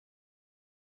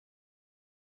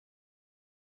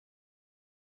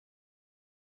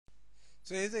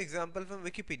So here's an example from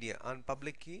Wikipedia on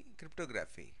public key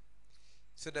cryptography.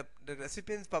 So the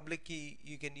recipient's public key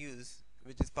you can use,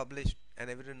 which is published and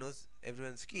everyone knows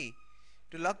everyone's key,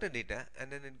 to lock the data,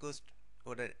 and then it goes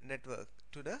over the network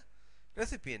to the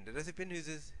recipient. The recipient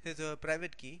uses his or her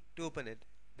private key to open it,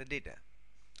 the data.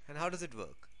 And how does it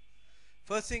work?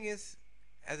 First thing is,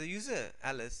 as a user,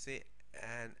 Alice, say,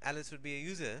 and Alice would be a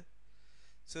user.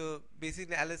 So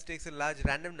basically Alice takes a large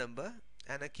random number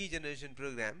and a key generation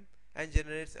program and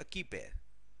generates a key pair.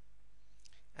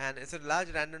 And it's a large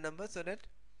random number, so that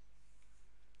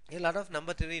a lot of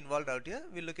number theory involved out here.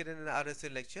 We'll look at it in the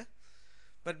RSA lecture.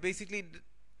 But basically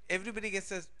everybody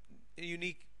gets a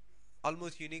unique,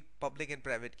 almost unique public and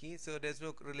private key, so there's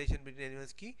no relation between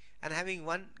anyone's key, and having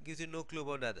one gives you no clue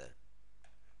about the other.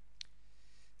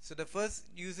 So the first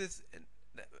uses,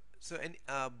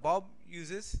 Bob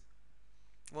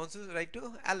wants to write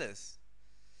to Alice.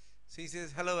 So he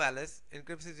says, hello Alice,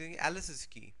 encrypts is using Alice's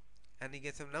key, and he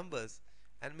gets some numbers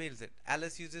and mails it.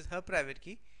 Alice uses her private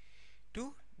key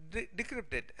to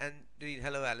decrypt it and read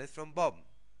hello Alice from Bob.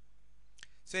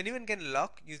 So anyone can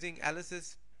lock using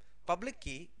Alice's public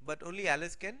key, but only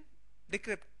Alice can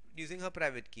decrypt using her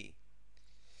private key.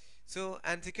 So,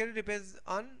 and security depends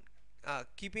on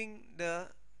keeping the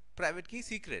private key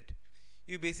secret.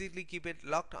 You basically keep it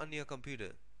locked on your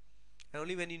computer, and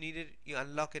only when you need it you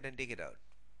unlock it and take it out.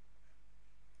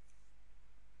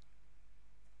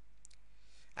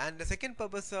 And the second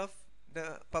purpose of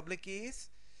the public key is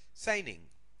signing.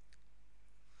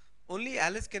 Only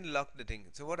Alice can lock the thing.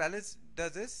 So what Alice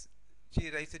does is,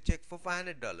 she writes a check for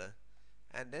 $500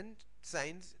 and then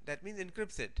signs, that means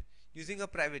encrypts it using a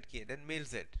private key, then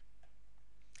mails it.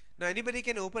 Now anybody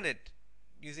can open it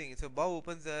using, so Bob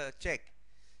opens the check,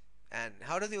 and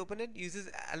how does he open it? Uses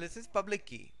Alice's public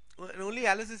key, and only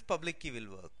Alice's public key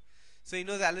will work. So he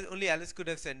knows only Alice could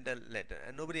have sent the letter,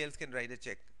 and nobody else can write a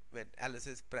check with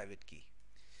Alice's private key.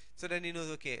 So then he knows,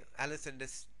 okay, Alice sent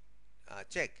this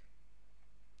check,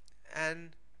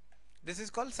 and this is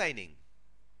called signing.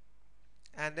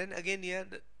 And then again here,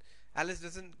 Alice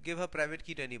doesn't give her private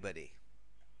key to anybody,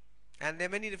 and there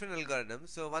are many different algorithms.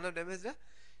 So one of them is the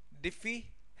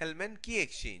Diffie-Hellman key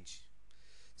exchange.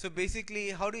 So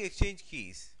basically, how do you exchange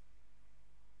keys?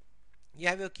 You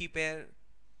have your key pair,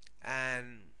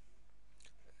 and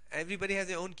everybody has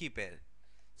their own key pair.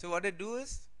 So what they do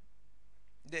is,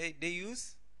 they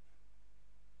use,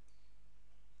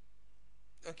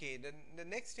 okay, the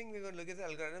next thing we're going to look at is the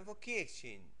algorithm for key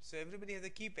exchange. So everybody has a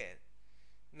key pair.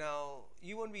 Now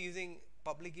you won't be using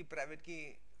public key, private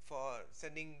key for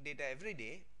sending data every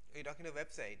day. You're talking to a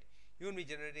website, you won't be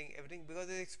generating everything because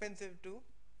it's expensive to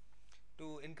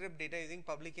encrypt data using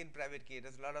public key and private key.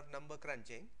 There's a lot of number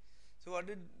crunching. So what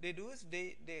they do is,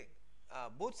 they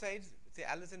both sides, say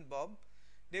Alice and Bob,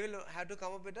 they will have to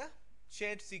come up with a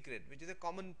shared secret, which is a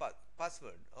common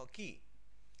password or key,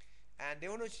 and they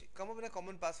want to come up with a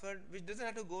common password which doesn't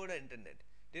have to go to the internet.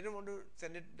 They don't want to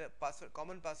send it the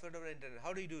common password over the internet.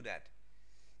 How do you do that?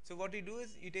 So what you do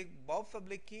is, you take Bob's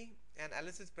public key and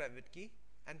Alice's private key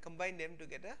and combine them to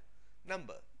get a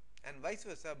number, and vice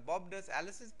versa. Bob does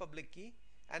Alice's public key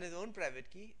and his own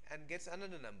private key and gets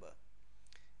another number,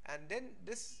 and then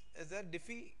this is a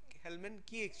Diffie-Hellman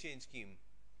key exchange scheme.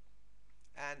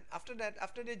 And after that,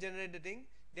 after they generate the thing,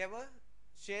 they have a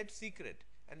shared secret,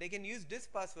 and they can use this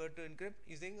password to encrypt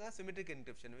using a symmetric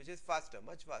encryption, which is faster,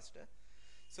 much faster.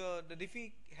 So the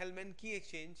Diffie-Hellman key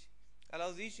exchange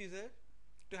allows each user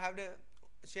to have the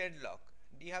shared lock.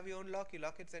 You have your own lock, you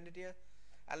lock it, send it here,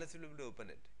 Alice will be able to open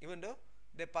it, even though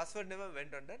the password never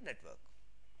went on the network.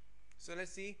 So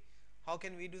let's see how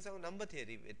can we do some number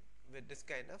theory with this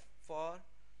kind of for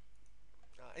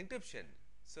encryption.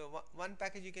 So one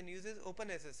package you can use is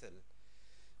OpenSSL.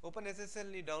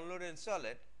 OpenSSL, you download and install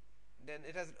it, then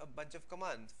it has a bunch of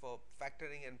commands for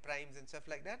factoring and primes and stuff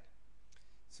like that.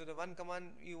 So the one command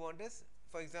you want is,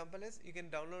 for example, is you can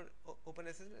download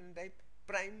OpenSSL and type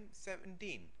prime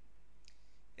 17.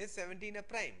 Is 17 a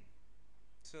prime?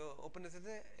 So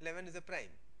OpenSSL 11 is a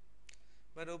prime.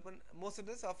 But most of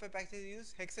the software packages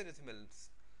use hexadecimals,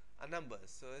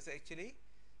 numbers. So it's actually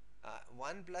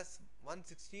 1 plus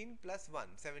 116 plus 1,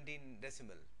 17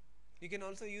 decimal. You can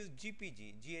also use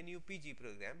GNU-PG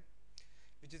program,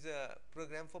 which is a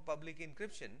program for public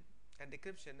encryption and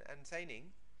decryption and signing,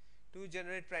 to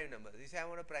generate prime numbers. You say, I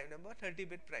want a prime number,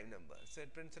 30-bit prime number. So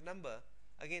it prints a number.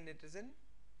 Again, it is in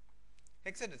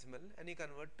hexadecimal, and you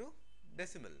convert to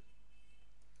decimal.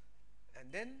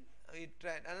 And then you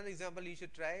try another example you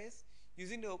should try is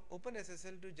using the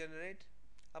OpenSSL to generate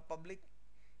a public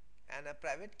and a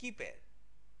private key pair.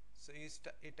 So you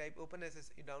type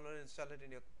OpenSSL, you download and install it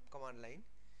in your command line,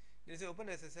 There is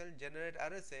OpenSSL generate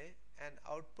RSA and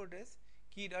output is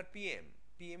key.pm.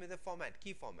 PM is a format,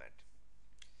 key format.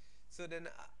 So then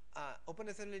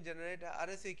OpenSSL will generate a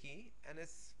RSA key and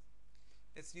it's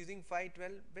using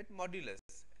 512-bit modulus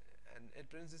and it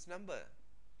prints this number,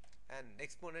 and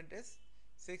exponent is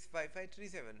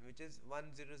 65537, which is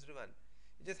 1001.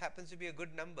 It just happens to be a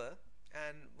good number,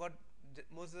 and what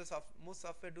most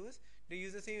software do is they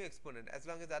use the same exponent. As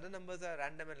long as the other numbers are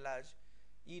random and large,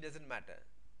 E doesn't matter.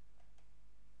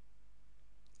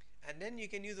 And then you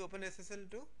can use OpenSSL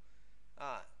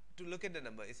to look at the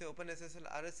number. You say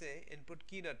OpenSSL RSA input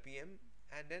key.pm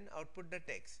and then output the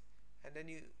text, and then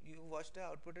you watch the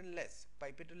output in less,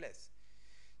 pipe it to less.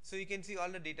 So you can see all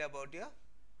the data about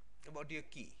your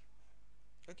key.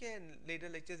 Okay, and later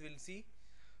lectures we'll see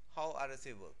how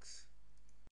RSA works.